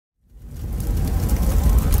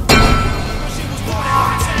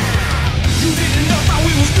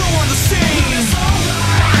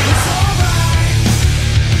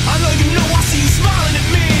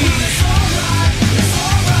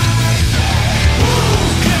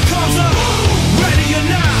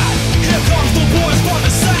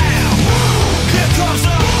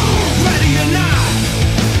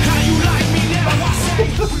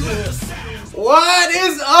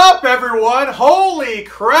everyone. Holy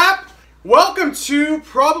crap! Welcome to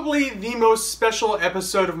probably the most special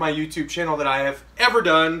episode of my YouTube channel that I have ever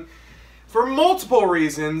done for multiple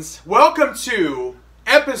reasons. Welcome to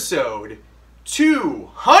episode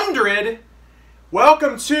 200.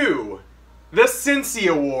 Welcome to the Cincy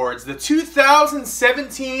Awards, the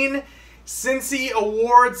 2017 Cincy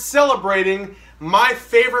Awards, celebrating my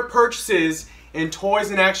favorite purchases in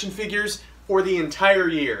toys and action figures for the entire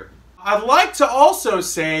year. I'd like to also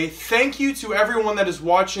say thank you to everyone that is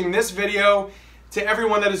watching this video, to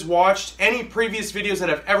everyone that has watched any previous videos that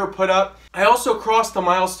I've ever put up. I also crossed a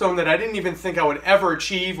milestone that I didn't even think I would ever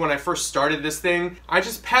achieve when I first started this thing. I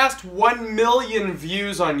just passed 1 million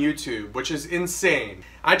views on YouTube, which is insane.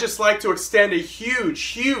 I'd just like to extend a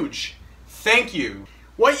huge thank you.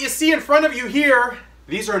 What you see in front of you here,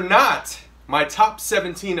 these are not my top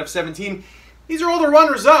 17 of 17. These are all the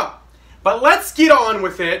runners-up. But let's get on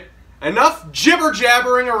with it. Enough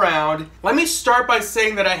jibber-jabbering around. Let me start by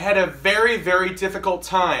saying that I had a very difficult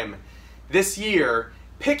time this year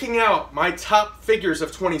picking out my top figures of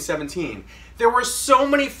 2017. There were so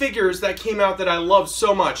many figures that came out that I love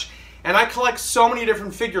so much, and I collect so many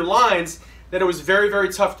different figure lines that it was very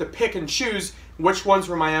tough to pick and choose which ones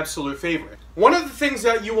were my absolute favorite. One of the things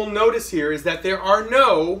that you will notice here is that there are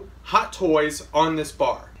no Hot Toys on this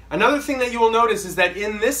bar. Another thing that you will notice is that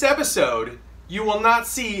in this episode, you will not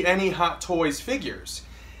see any Hot Toys figures.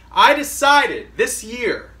 I decided this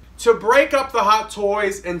year to break up the Hot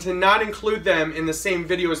Toys and to not include them in the same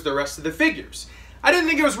video as the rest of the figures. I didn't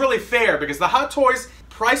think it was really fair because the Hot Toys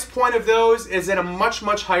price point of those is at a much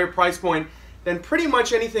higher price point than pretty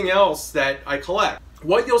much anything else that I collect.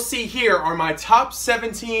 What you'll see here are my top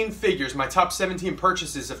 17 figures, my top 17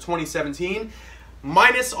 purchases of 2017,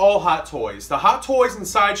 minus all Hot Toys. The Hot Toys and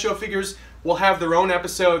Sideshow figures will have their own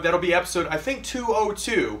episode. That'll be episode, I think,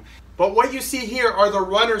 202. But what you see here are the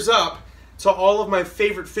runners-up to all of my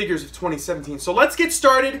favorite figures of 2017. So let's get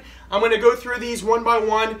started. I'm going to go through these one by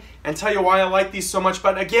one and tell you why I like these so much.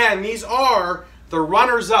 But again, these are the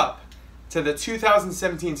runners-up to the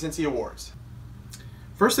 2017 Cincy Awards.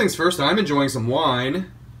 First things first, I'm enjoying some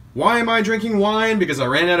wine. Why am I drinking wine? Because I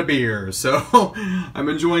ran out of beer. So I'm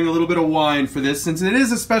enjoying a little bit of wine for this since it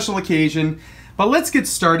is a special occasion. But let's get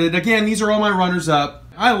started. Again, these are all my runners-up.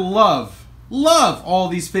 I love all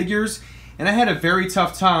these figures, and I had a very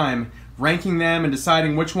tough time ranking them and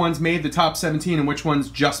deciding which ones made the top 17 and which ones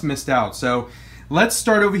just missed out. So let's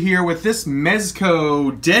start over here with this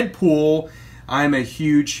Mezco Deadpool. I'm a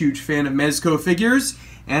huge fan of Mezco figures,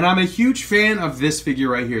 and I'm a huge fan of this figure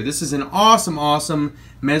right here. This is an awesome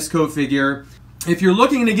Mezco figure. If you're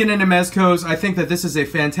looking to get into Mezcos, I think that this is a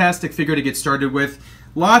fantastic figure to get started with.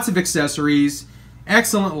 Lots of accessories,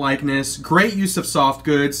 excellent likeness, great use of soft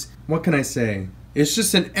goods. What can I say? It's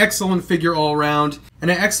just an excellent figure all around,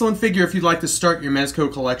 and an excellent figure if you'd like to start your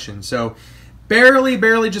Mezco collection. So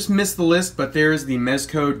barely just missed the list, but there's the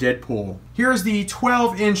Mezco Deadpool. Here's the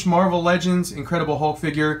 12-inch Marvel Legends Incredible Hulk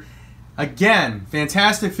figure. Again,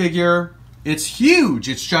 fantastic figure. It's huge,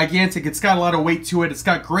 it's gigantic, it's got a lot of weight to it, it's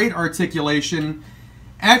got great articulation,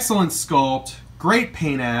 excellent sculpt, great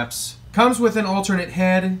paint apps. Comes with an alternate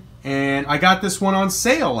head, and I got this one on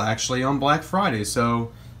sale actually on Black Friday,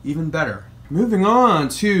 so even better. Moving on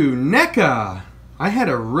to NECA. I had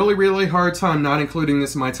a really hard time not including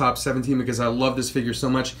this in my top 17 because I love this figure so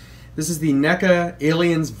much. This is the NECA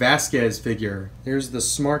Aliens Vasquez figure. There's the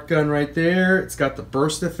smart gun right there. It's got the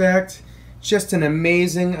burst effect. Just an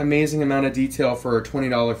amazing amount of detail for a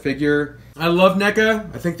 $20 figure. I love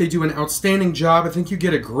NECA. I think they do an outstanding job. I think you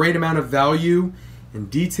get a great amount of value and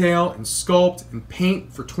detail and sculpt and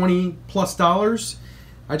paint for $20+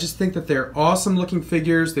 I just think that they're awesome looking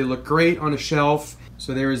figures. They look great on a shelf.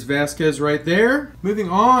 So there is Vasquez right there. Moving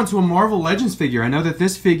on to a Marvel Legends figure. I know that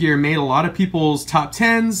this figure made a lot of people's top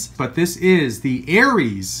 10s, but this is the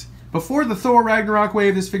Ares. Before the Thor Ragnarok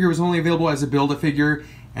wave, this figure was only available as a Build-A-Figure,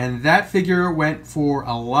 and that figure went for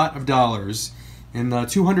a lot of dollars in the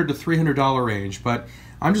 $200 to $300 range. But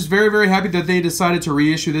I'm just very happy that they decided to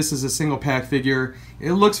reissue this as a single pack figure.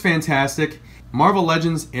 It looks fantastic. Marvel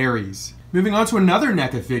Legends Ares. Moving on to another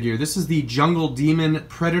NECA figure. This is the Jungle Demon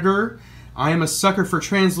Predator. I am a sucker for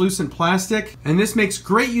translucent plastic, and this makes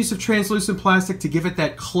great use of translucent plastic to give it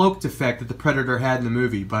that cloaked effect that the Predator had in the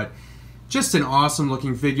movie. But just an awesome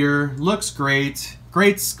looking figure. Looks great.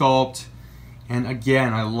 Great sculpt. And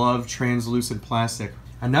again, I love translucent plastic.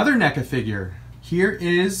 Another NECA figure. Here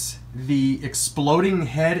is the exploding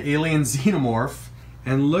head alien xenomorph,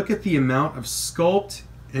 and look at the amount of sculpt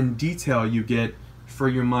and detail you get for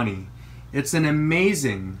your money. It's an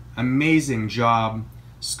amazing job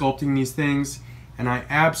sculpting these things, and I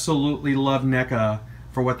absolutely love NECA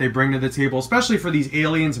for what they bring to the table, especially for these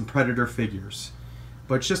Aliens and Predator figures.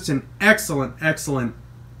 But just an excellent, excellent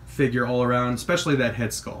figure all around, especially that head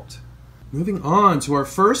sculpt. Moving on to our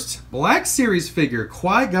first Black Series figure,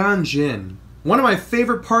 Qui-Gon Jinn. One of my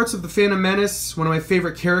favorite parts of The Phantom Menace, one of my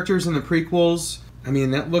favorite characters in the prequels. I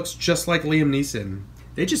mean, that looks just like Liam Neeson.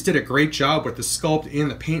 They just did a great job with the sculpt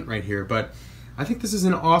and the paint right here, but I think this is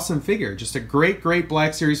an awesome figure. Just a great, great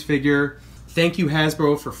Black Series figure. Thank you,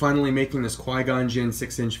 Hasbro, for finally making this Qui-Gon Jinn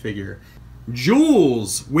 6-inch figure.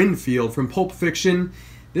 Jules Winfield from Pulp Fiction.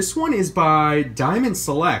 This one is by Diamond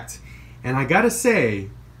Select, and I gotta say,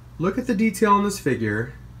 look at the detail on this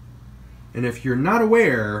figure, and if you're not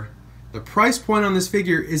aware, the price point on this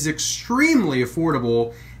figure is extremely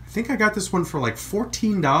affordable. I think I got this one for like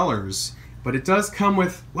 $14, but it does come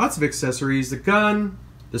with lots of accessories. The gun,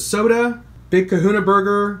 the soda, Big Kahuna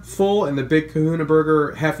Burger full and the Big Kahuna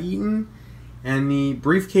Burger half eaten, and the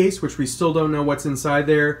briefcase, which we still don't know what's inside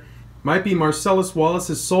there. Might be Marcellus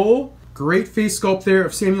Wallace's soul. Great face sculpt there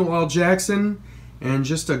of Samuel L. Jackson, and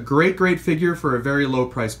just a great, great figure for a very low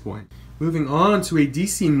price point. Moving on to a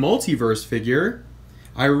DC Multiverse figure.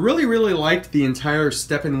 I really, really liked the entire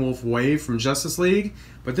Steppenwolf wave from Justice League,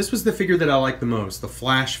 but this was the figure that I liked the most, the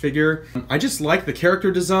Flash figure. I just like the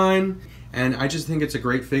character design, and I just think it's a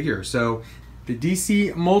great figure. So, the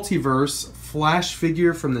DC Multiverse Flash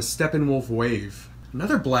figure from the Steppenwolf wave.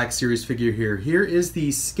 Another Black Series figure here. Here is the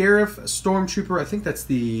Scarif Stormtrooper. I think that's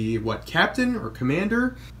the, captain or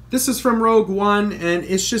commander? This is from Rogue One, and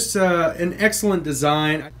it's just an excellent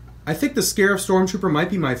design. I think the Scarif Stormtrooper might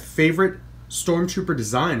be my favorite Stormtrooper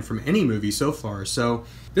design from any movie so far. So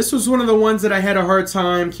this was one of the ones that I had a hard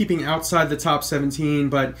time keeping outside the top 17,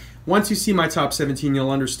 but once you see my top 17,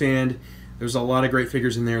 you'll understand there's a lot of great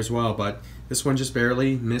figures in there as well, but this one just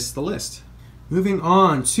barely missed the list. Moving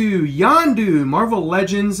on to Yondu, Marvel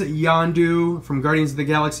Legends Yondu from Guardians of the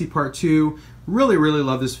Galaxy Part 2. Really, really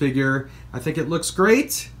love this figure. I think it looks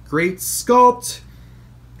great. Great sculpt,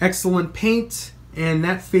 excellent paint, and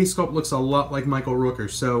that face sculpt looks a lot like Michael Rooker.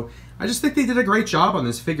 So I just think they did a great job on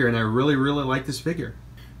this figure, and I really, really like this figure.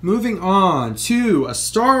 Moving on to a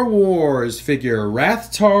Star Wars figure,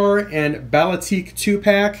 Rathtar and Balatik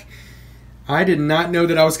 2-pack. I did not know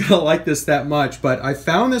that I was going to like this that much, but I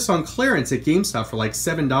found this on clearance at GameStop for like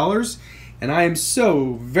 $7, and I am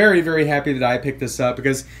so very, very happy that I picked this up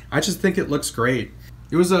because I just think it looks great.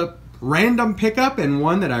 It was a random pickup and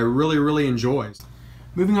one that I really, really enjoy.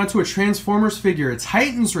 Moving on to a Transformers figure,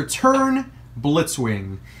 Titans Return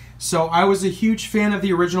Blitzwing. So I was a huge fan of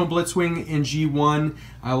the original Blitzwing in G1.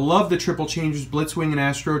 I love the Triple Changers Blitzwing and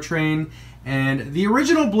Astro Train. And the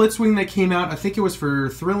original Blitzwing that came out, I think it was for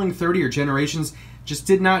Thrilling 30 or Generations, just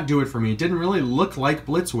did not do it for me. It didn't really look like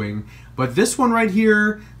Blitzwing. But this one right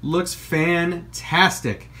here looks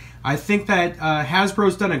fantastic. I think that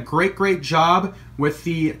Hasbro's done a great, great job with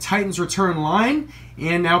the Titans Return line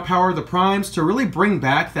and now Power of the Primes to really bring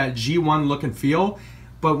back that G1 look and feel.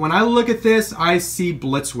 But when I look at this, I see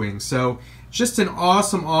Blitzwing. So just an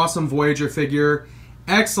awesome, awesome Voyager figure.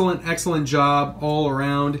 Excellent, excellent job all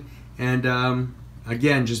around. And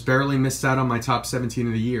again, just barely missed out on my top 17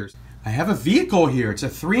 of the year. I have a vehicle here. It's a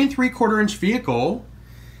 3 3/4 inch vehicle.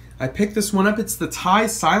 I picked this one up. It's the TIE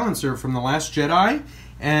Silencer from The Last Jedi.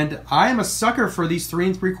 And I am a sucker for these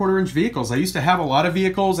 3 3/4 inch vehicles. I used to have a lot of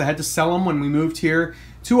vehicles. I had to sell them when we moved here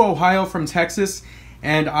to Ohio from Texas.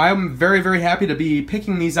 And I'm very, very happy to be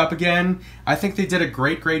picking these up again. I think they did a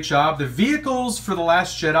great, great job. The vehicles for The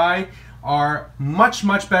Last Jedi are much,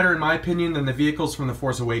 much better in my opinion than the vehicles from The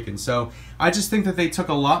Force Awakens. So I just think that they took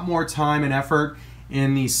a lot more time and effort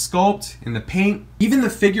in the sculpt, in the paint. Even the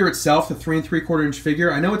figure itself, the 3 3/4 inch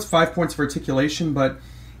figure, I know it's 5 points of articulation, but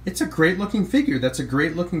it's a great looking figure. That's a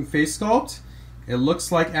great looking face sculpt. It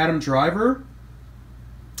looks like Adam Driver.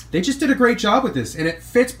 They just did a great job with this, and it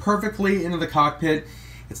fits perfectly into the cockpit.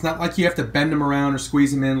 It's not like you have to bend them around or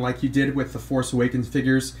squeeze them in like you did with the Force Awakens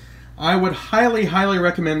figures. I would highly, highly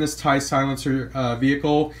recommend this TIE Silencer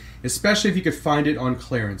vehicle, especially if you could find it on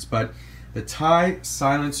clearance. But the TIE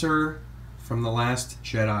Silencer from The Last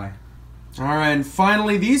Jedi. Alright, and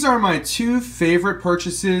finally, these are my 2 favorite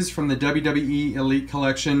purchases from the WWE Elite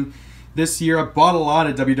collection this year. I bought a lot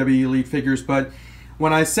of WWE Elite figures, but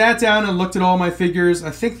when I sat down and looked at all my figures, I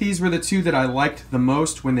think these were the 2 that I liked the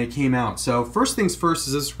most when they came out. So first things first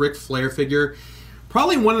is this Ric Flair figure.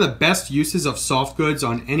 Probably one of the best uses of soft goods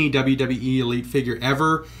on any WWE Elite figure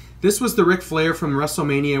ever. This was the Ric Flair from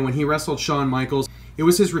WrestleMania when he wrestled Shawn Michaels. It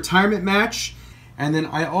was his retirement match. And then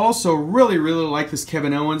I also really, really like this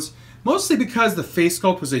Kevin Owens, mostly because the face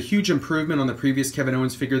sculpt was a huge improvement on the previous Kevin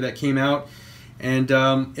Owens figure that came out. And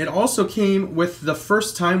it also came with the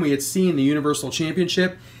first time we had seen the Universal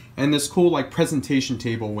Championship and this cool like presentation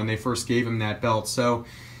table when they first gave him that belt. So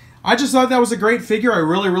I just thought that was a great figure. I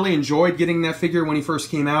really enjoyed getting that figure when he first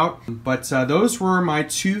came out. But those were my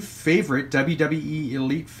two favorite WWE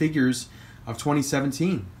Elite figures of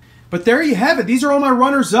 2017. But there you have it. These are all my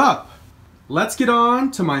runners-up. Let's get on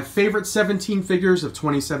to my favorite 17 figures of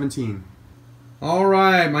 2017.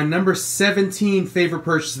 Alright, my number 17 favorite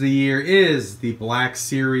purchase of the year is the Black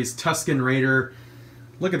Series Tusken Raider.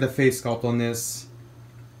 Look at the face sculpt on this.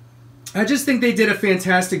 I just think they did a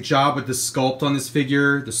fantastic job with the sculpt on this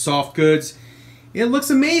figure, the soft goods. It looks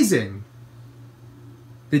amazing.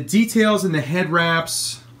 The details in the head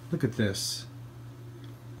wraps, look at this.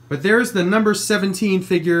 But there's the number 17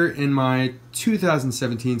 figure in my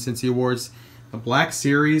 2017 Cincy Awards, the Black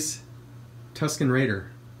Series Tusken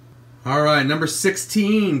Raider. Alright, number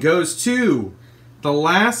 16 goes to The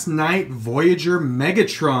Last Night Voyager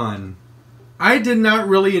Megatron. I did not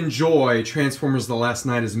really enjoy Transformers The Last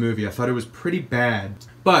Night as a movie. I thought it was pretty bad.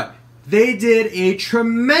 But they did a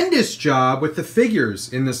tremendous job with the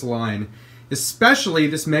figures in this line, especially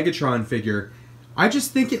this Megatron figure. I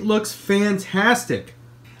just think it looks fantastic.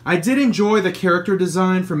 I did enjoy the character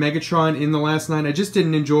design for Megatron in The Last Night. I just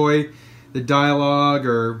didn't enjoy the dialogue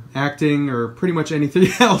or acting or pretty much anything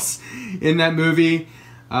else in that movie.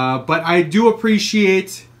 But I do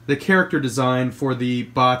appreciate the character design for the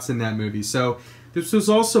bots in that movie. So this was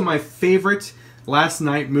also my favorite Last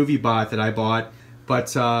Night movie bot that I bought, but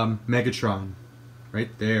Megatron, right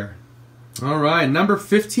there. Alright, number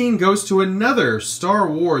 15 goes to another Star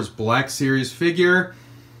Wars Black Series figure.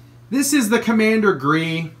 This is the Commander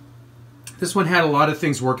Gree. This one had a lot of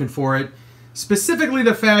things working for it. Specifically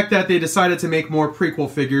the fact that they decided to make more prequel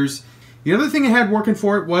figures. The other thing it had working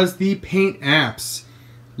for it was the paint apps.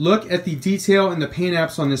 Look at the detail in the paint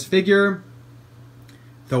apps on this figure.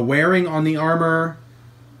 The wearing on the armor.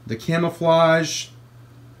 The camouflage.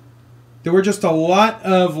 There were just a lot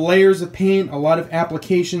of layers of paint, a lot of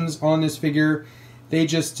applications on this figure. They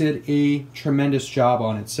just did a tremendous job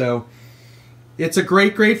on it. So it's a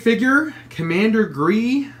great figure. Commander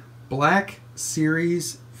Gree Black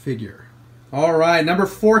Series figure. Alright, number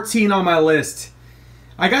 14 on my list.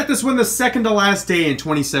 I got this one the second to last day in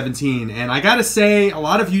 2017, and I gotta say, a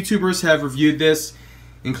lot of YouTubers have reviewed this,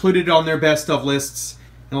 included it on their best of lists,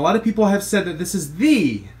 and a lot of people have said that this is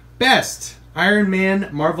the best Iron Man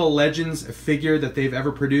Marvel Legends figure that they've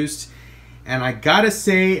ever produced, and I gotta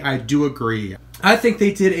say, I do agree. I think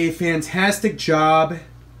they did a fantastic job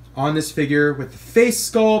on this figure with the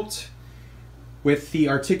face sculpt, with the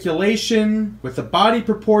articulation, with the body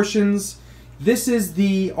proportions. This is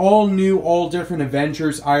the all-new, all-different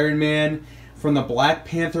Avengers Iron Man from the Black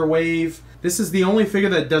Panther wave. This is the only figure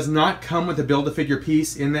that does not come with a Build-A-Figure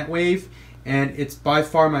piece in that wave, and it's by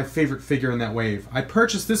far my favorite figure in that wave. I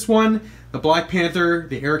purchased this one, the Black Panther,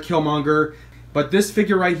 the Eric Killmonger, but this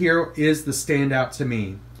figure right here is the standout to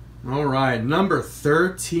me. Alright, number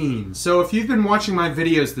 13. So if you've been watching my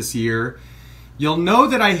videos this year, you'll know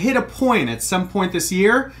that I hit a point at some point this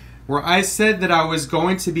year where I said that I was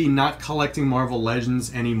going to be not collecting Marvel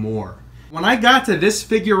Legends anymore. When I got to this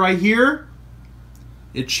figure right here,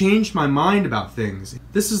 it changed my mind about things.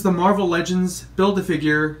 This is the Marvel Legends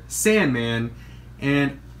Build-A-Figure Sandman,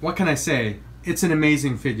 and what can I say? It's an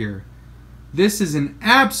amazing figure. This is an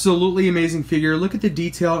absolutely amazing figure. Look at the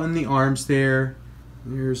detail in the arms there.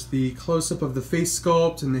 There's the close-up of the face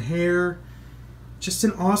sculpt and the hair. Just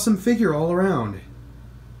an awesome figure all around.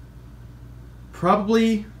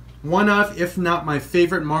 Probably one of, if not my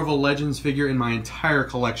favorite Marvel Legends figure in my entire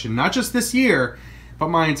collection. Not just this year, but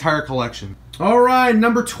my entire collection. Alright,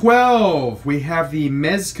 number 12. We have the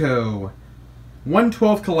Mezco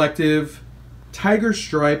 112 Collective Tiger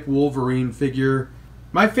Stripe Wolverine figure.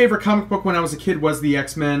 My favorite comic book when I was a kid was the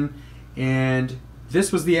X-Men, and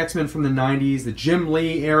this was the X-Men from the 90s, the Jim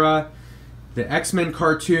Lee era, the X-Men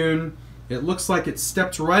cartoon. It looks like it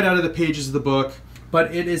stepped right out of the pages of the book,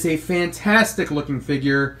 but it is a fantastic looking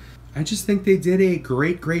figure. I just think they did a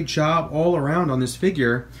great job all around on this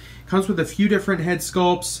figure. Comes with a few different head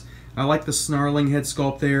sculpts. I like the snarling head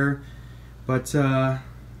sculpt there. But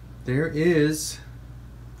there is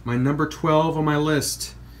my number 12 on my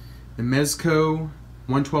list. The Mezco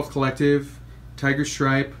 112 Collective Tiger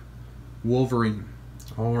Stripe Wolverine.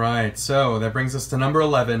 Alright, so that brings us to number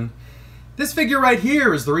 11. This figure right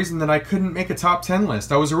here is the reason that I couldn't make a top 10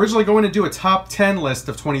 list. I was originally going to do a top 10 list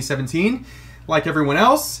of 2017, like everyone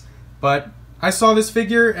else, but I saw this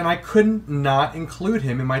figure and I couldn't not include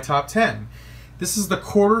him in my top 10. This is the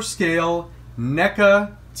quarter scale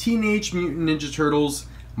NECA Teenage Mutant Ninja Turtles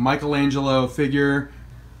Michelangelo figure.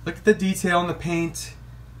 Look at the detail in the paint,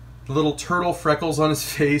 the little turtle freckles on his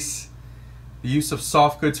face, the use of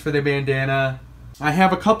soft goods for the bandana. I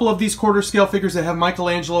have a couple of these quarter scale figures. I have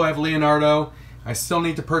Michelangelo, I have Leonardo. I still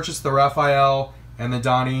need to purchase the Raphael and the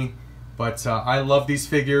Donnie, but I love these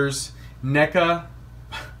figures. NECA,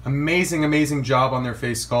 amazing, amazing job on their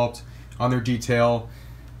face sculpt, on their detail.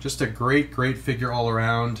 Just a great, great figure all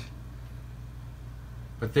around.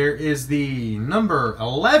 But there is the number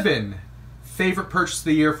 11 favorite purchase of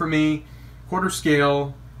the year for me, quarter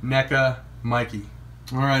scale, NECA, Mikey.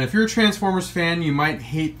 Alright, if you're a Transformers fan, you might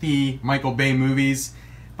hate the Michael Bay movies,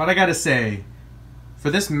 but I gotta say,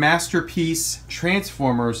 for this masterpiece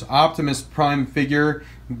Transformers Optimus Prime figure,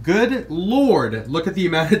 good lord, look at the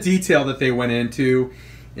amount of detail that they went into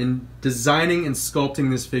in designing and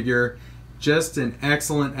sculpting this figure. Just an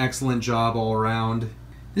excellent, excellent job all around.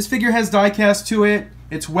 This figure has die-cast to it,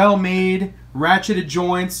 it's well made, ratcheted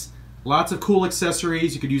joints, lots of cool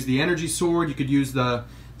accessories. You could use the energy sword, you could use the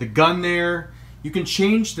gun there. You can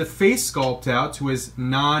change the face sculpt out to his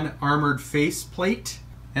non-armored face plate.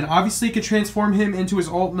 And obviously you can transform him into his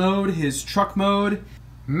alt mode, his truck mode.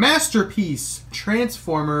 Masterpiece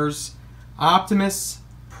Transformers Optimus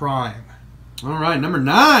Prime. Alright, number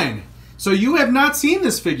 9. So you have not seen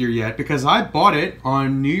this figure yet because I bought it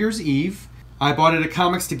on New Year's Eve. I bought it at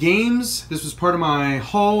Comics to Games. This was part of my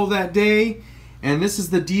haul that day. And this is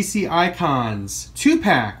the DC Icons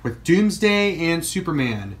 2-pack with Doomsday and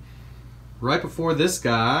Superman. Right before this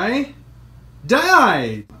guy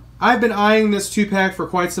died. I've been eyeing this 2-pack for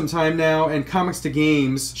quite some time now, and Comics to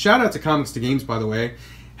Games, shout out to Comics to Games by the way,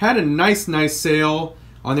 had a nice sale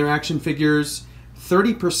on their action figures,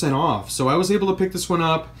 30% off. So I was able to pick this one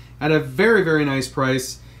up at a very, very nice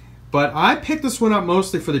price. But I picked this one up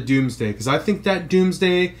mostly for the Doomsday, because I think that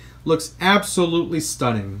Doomsday looks absolutely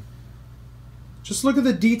stunning. Just look at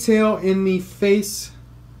the detail in the face.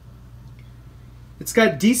 It's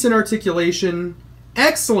got decent articulation,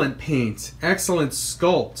 excellent paint, excellent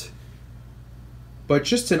sculpt, but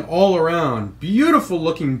just an all-around beautiful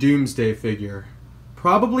looking Doomsday figure.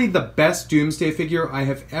 Probably the best Doomsday figure I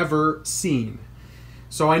have ever seen.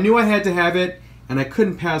 So I knew I had to have it, and I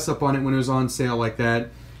couldn't pass up on it when it was on sale like that.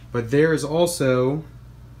 But there is also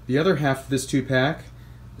the other half of this 2-pack,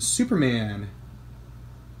 Superman,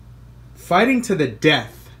 fighting to the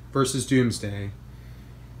death versus Doomsday.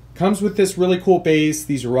 Comes with this really cool base,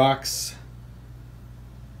 these rocks.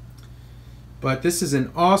 But this is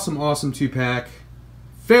an awesome, awesome 2-pack.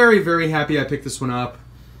 Very, very happy I picked this one up.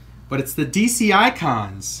 But it's the DC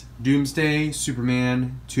Icons Doomsday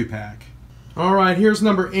Superman 2-pack. Alright, here's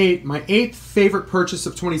number 8. My 8th favorite purchase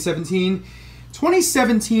of 2017.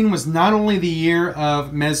 2017 was not only the year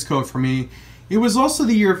of Mezco for me, it was also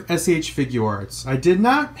the year of SH Figuarts. I did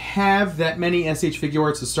not have that many SH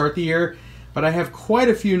Figuarts to start the year, but I have quite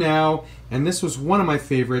a few now, and this was one of my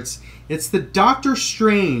favorites. It's the Doctor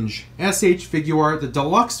Strange SH Figuart, the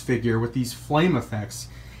deluxe figure with these flame effects.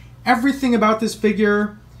 Everything about this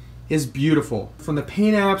figure is beautiful. From the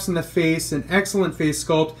paint apps and the face, an excellent face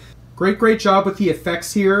sculpt. Great job with the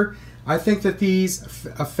effects here. I think that these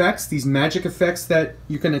effects, these magic effects that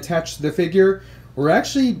you can attach to the figure, were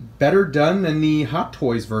actually better done than the Hot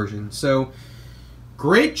Toys version. So,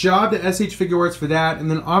 great job to SH Figuarts for that. And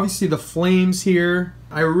then obviously the flames here.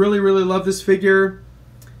 I really love this figure.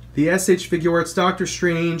 The SH Figuarts Doctor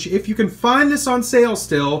Strange. If you can find this on sale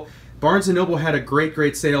still, Barnes & Noble had a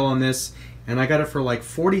great sale on this, and I got it for like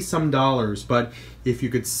 $40-some. But if you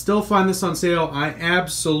could still find this on sale, I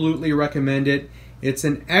absolutely recommend it. It's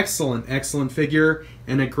an excellent figure,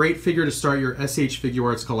 and a great figure to start your SH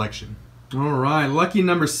Figuarts collection. Alright, lucky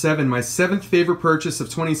number 7, my 7th favorite purchase of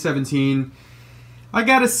 2017. I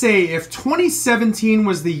gotta say, if 2017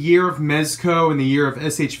 was the year of Mezco and the year of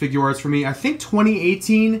SH Figuarts for me, I think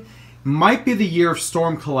 2018 might be the year of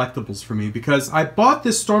Storm Collectibles for me, because I bought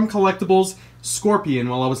this Storm Collectibles Scorpion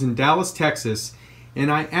while I was in Dallas, Texas,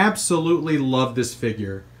 and I absolutely love this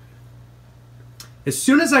figure. As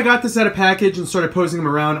soon as I got this out of package and started posing them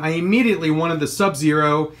around, I immediately wanted the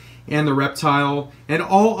Sub-Zero and the Reptile and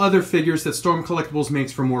all other figures that Storm Collectibles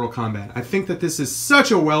makes for Mortal Kombat. I think that this is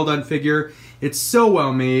such a well done figure. It's so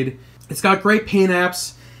well made. It's got great paint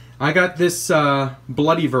apps. I got this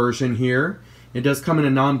bloody version here. It does come in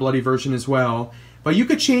a non-bloody version as well. But you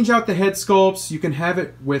could change out the head sculpts. You can have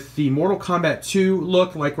it with the Mortal Kombat 2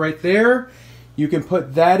 look, like right there. You can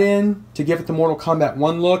put that in to give it the Mortal Kombat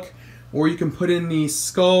 1 look. Or you can put in the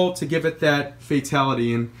skull to give it that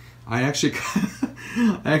fatality. And I actually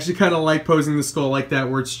kind of like posing the skull like that,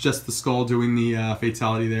 where it's just the skull doing the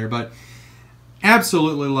fatality there. But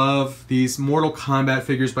absolutely love these Mortal Kombat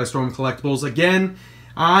figures by Storm Collectibles. Again,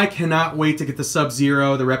 I cannot wait to get the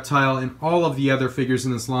Sub-Zero, the Reptile, and all of the other figures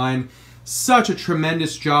in this line. Such a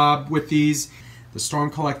tremendous job with these. The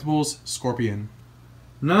Storm Collectibles Scorpion.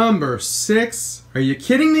 Number 6. Are you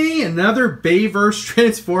kidding me? Another Bayverse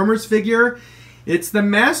Transformers figure? It's the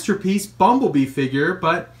Masterpiece Bumblebee figure,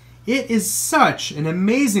 but it is such an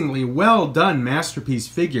amazingly well done Masterpiece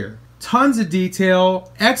figure. Tons of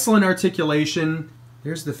detail, excellent articulation.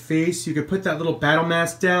 There's the face. You could put that little battle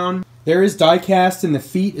mask down. There is die cast in the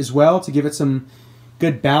feet as well to give it some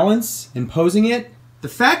good balance in posing it. The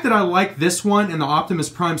fact that I like this one and the Optimus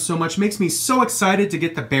Prime so much makes me so excited to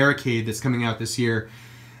get the Barricade that's coming out this year.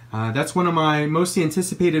 That's one of my most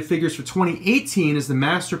anticipated figures for 2018 is the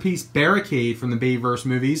Masterpiece Barricade from the Bayverse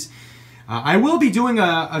movies. I will be doing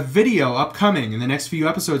a video upcoming in the next few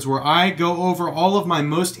episodes where I go over all of my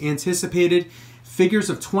most anticipated figures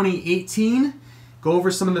of 2018, go over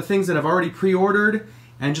some of the things that I've already pre-ordered,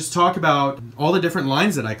 and just talk about all the different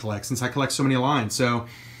lines that I collect since I collect so many lines. So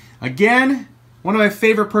again, one of my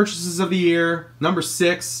favorite purchases of the year, number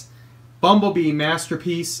 6, Bumblebee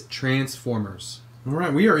Masterpiece Transformers.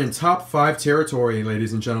 Alright, we are in top 5 territory,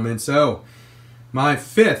 ladies and gentlemen. So, my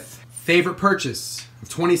 5th favorite purchase of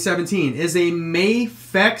 2017 is a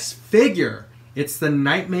Mafex figure. It's the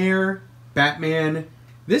Nightmare Batman.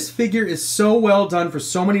 This figure is so well done for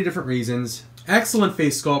so many different reasons. Excellent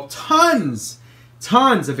face sculpt,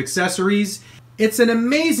 tons of accessories. It's an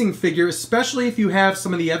amazing figure, especially if you have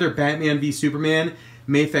some of the other Batman v Superman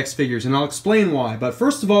Mafex figures, and I'll explain why. But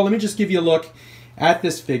first of all, let me just give you a look at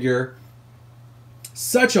this figure.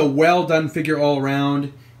 Such a well done figure all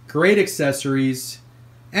around. Great accessories,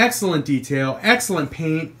 excellent detail, excellent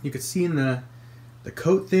paint. You can see in the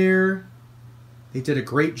coat there, they did a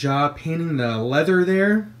great job painting the leather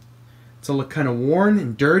there to look kind of worn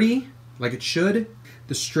and dirty, like it should.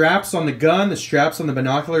 The straps on the gun, the straps on the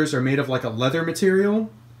binoculars are made of like a leather material.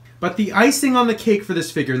 But the icing on the cake for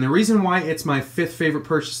this figure, and the reason why it's my 5th favorite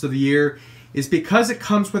purchase of the year, is because it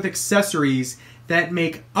comes with accessories that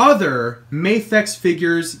make other Mafex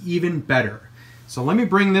figures even better. So let me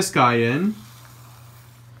bring this guy in.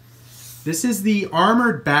 This is the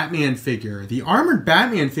Armored Batman figure. The Armored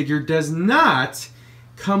Batman figure does not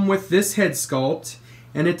come with this head sculpt,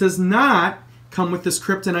 and it does not come with this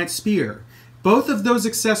Kryptonite Spear. Both of those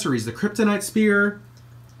accessories, the Kryptonite Spear,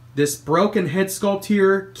 this broken head sculpt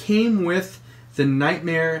here, came with the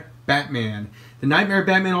Nightmare Batman. The Nightmare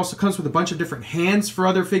Batman also comes with a bunch of different hands for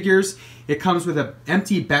other figures. It comes with an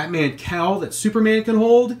empty Batman cowl that Superman can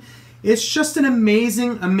hold. It's just an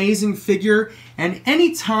amazing figure, and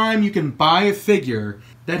anytime you can buy a figure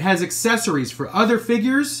that has accessories for other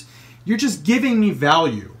figures, you're just giving me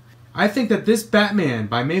value. I think that this Batman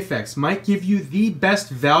by Mafex might give you the best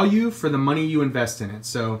value for the money you invest in it.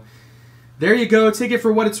 So there you go. Take it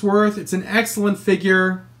for what it's worth. It's an excellent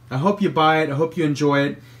figure. I hope you buy it. I hope you enjoy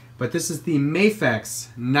it. But this is the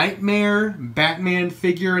Mafex Nightmare Batman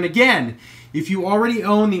figure. And again, if you already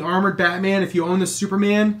own the Armored Batman, if you own the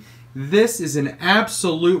Superman, this is an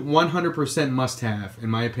absolute 100% must-have, in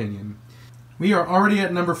my opinion. We are already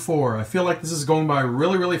at number 4. I feel like this is going by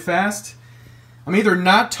really fast. I'm either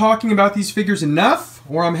not talking about these figures enough,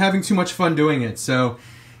 or I'm having too much fun doing it. So,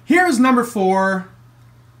 here is number 4.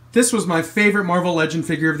 This was my favorite Marvel Legend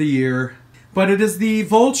figure of the year, but it is the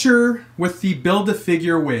Vulture with the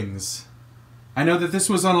Build-A-Figure wings. I know that this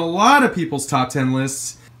was on a lot of people's top 10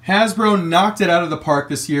 lists. Hasbro knocked it out of the park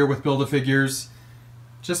this year with Build-A-Figures.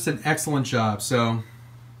 Just an excellent job, so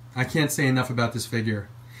I can't say enough about this figure.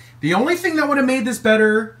 The only thing that would have made this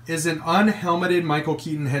better is an unhelmeted Michael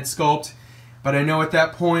Keaton head sculpt. But I know at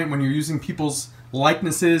that point, when you're using people's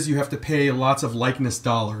likenesses, you have to pay lots of likeness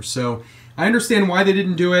dollars. So I understand why they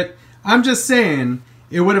didn't do it. I'm just saying,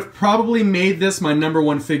 it would have probably made this my number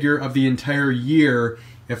 1 figure of the entire year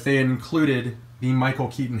if they had included the Michael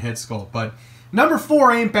Keaton head sculpt. But number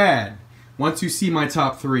 4 ain't bad once you see my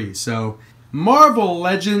top 3. So Marvel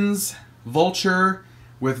Legends Vulture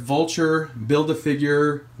with Vulture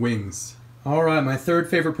Build-A-Figure wings. Alright, my 3rd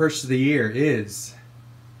favorite purchase of the year is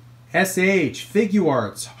SH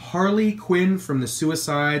Figuarts Harley Quinn from the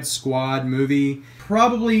Suicide Squad movie.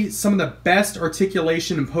 Probably some of the best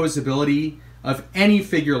articulation and posability of any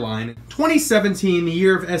figure line. 2017, the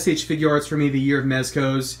year of SH Figuarts for me, the year of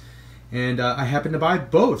Mezco's. And I happened to buy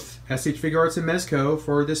both SH Figuarts and Mezco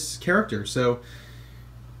for this character. So,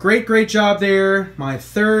 great job there. My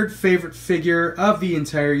 3rd favorite figure of the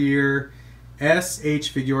entire year,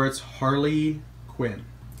 SH Figuarts Harley Quinn.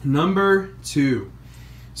 Number 2.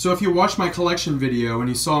 So if you watched my collection video and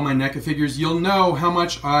you saw my NECA figures, you'll know how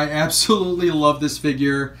much I absolutely love this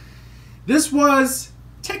figure. This was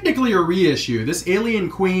technically a reissue. This Alien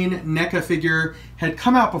Queen NECA figure had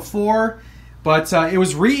come out before, but it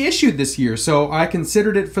was reissued this year, so I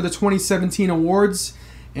considered it for the 2017 awards,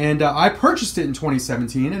 and I purchased it in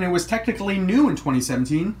 2017, and it was technically new in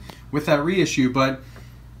 2017 with that reissue, but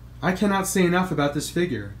I cannot say enough about this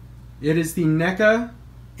figure. It is the NECA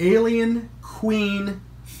Alien Queen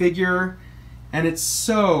figure, and it's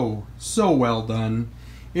so well done.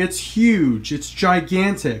 It's huge, it's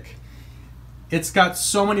gigantic. It's got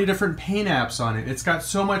so many different paint apps on it. It's got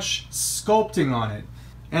so much sculpting on it.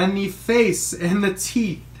 And the face and the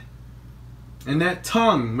teeth. And that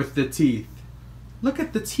tongue with the teeth. Look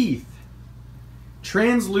at the teeth.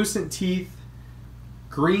 Translucent teeth.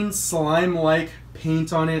 Green slime-like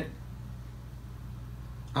paint on it.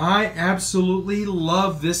 I absolutely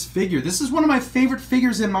love this figure. This is one of my favorite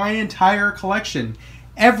figures in my entire collection.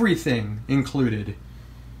 Everything included.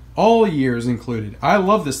 All years included. I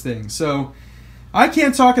love this thing. So I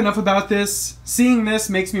can't talk enough about this. Seeing this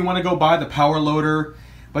makes me want to go buy the Power Loader.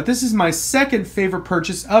 But this is my second favorite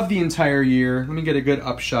purchase of the entire year. Let me get a good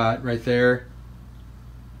upshot right there.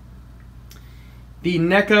 The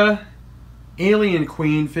NECA Alien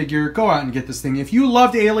Queen figure. Go out and get this thing. If you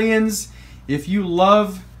loved aliens, if you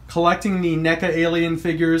love collecting the NECA Alien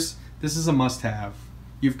figures, this is a must-have.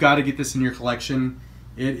 You've got to get this in your collection.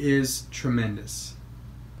 It is tremendous.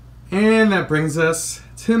 And that brings us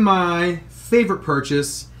to my favorite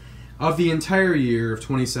purchase of the entire year of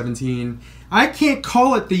 2017. I can't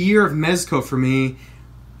call it the year of Mezco for me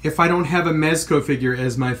if I don't have a Mezco figure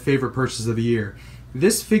as my favorite purchase of the year.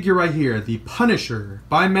 This figure right here, the Punisher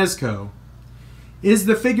by Mezco, is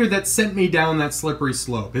the figure that sent me down that slippery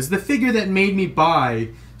slope. Is the figure that made me buy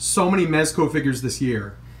so many Mezco figures this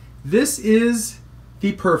year. This is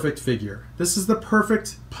the perfect figure. This is the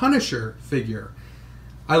perfect Punisher figure.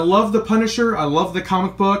 I love the Punisher. I love the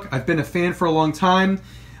comic book. I've been a fan for a long time.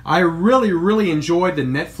 I really enjoyed the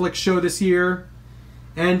Netflix show this year.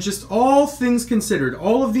 And just all things considered,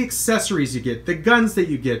 all of the accessories you get, the guns that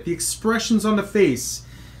you get, the expressions on the face,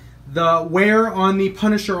 the wear on the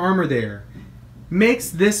Punisher armor there, makes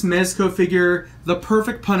this Mezco figure the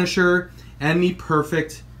perfect Punisher and the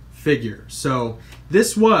perfect figure. So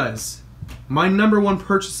this was my #1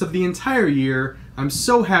 purchase of the entire year. I'm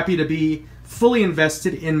so happy to be fully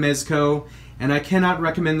invested in Mezco, and I cannot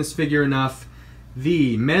recommend this figure enough.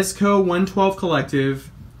 The Mezco 112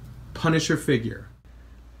 Collective Punisher figure.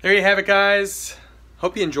 There you have it, guys.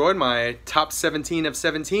 Hope you enjoyed my top 17 of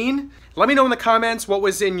 17. Let me know in the comments what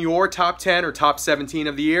was in your top 10 or top 17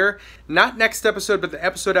 of the year. Not next episode, but the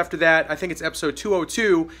episode after that. I think it's episode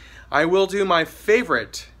 202. I will do my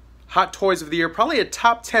favorite Hot Toys of the year, probably a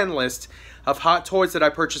top 10 list of Hot Toys that I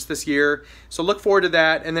purchased this year. So look forward to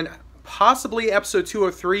that. And then possibly episode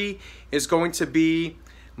 203 is going to be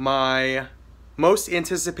my most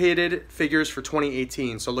anticipated figures for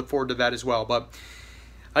 2018. So look forward to that as well. But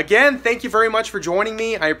again, thank you very much for joining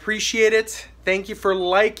me. I appreciate it. Thank you for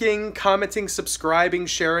liking, commenting, subscribing,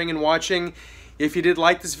 sharing, and watching. If you did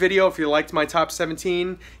like this video, if you liked my top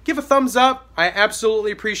 17, give a thumbs up. I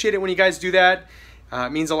absolutely appreciate it when you guys do that.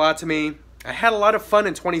 It means a lot to me. I had a lot of fun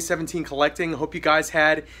in 2017 collecting. I hope you guys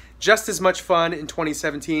had just as much fun in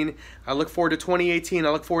 2017. I look forward to 2018. I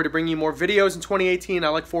look forward to bringing you more videos in 2018. I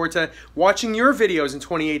look forward to watching your videos in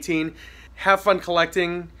 2018. Have fun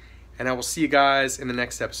collecting, and I will see you guys in the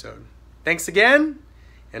next episode. Thanks again,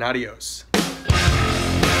 and adios.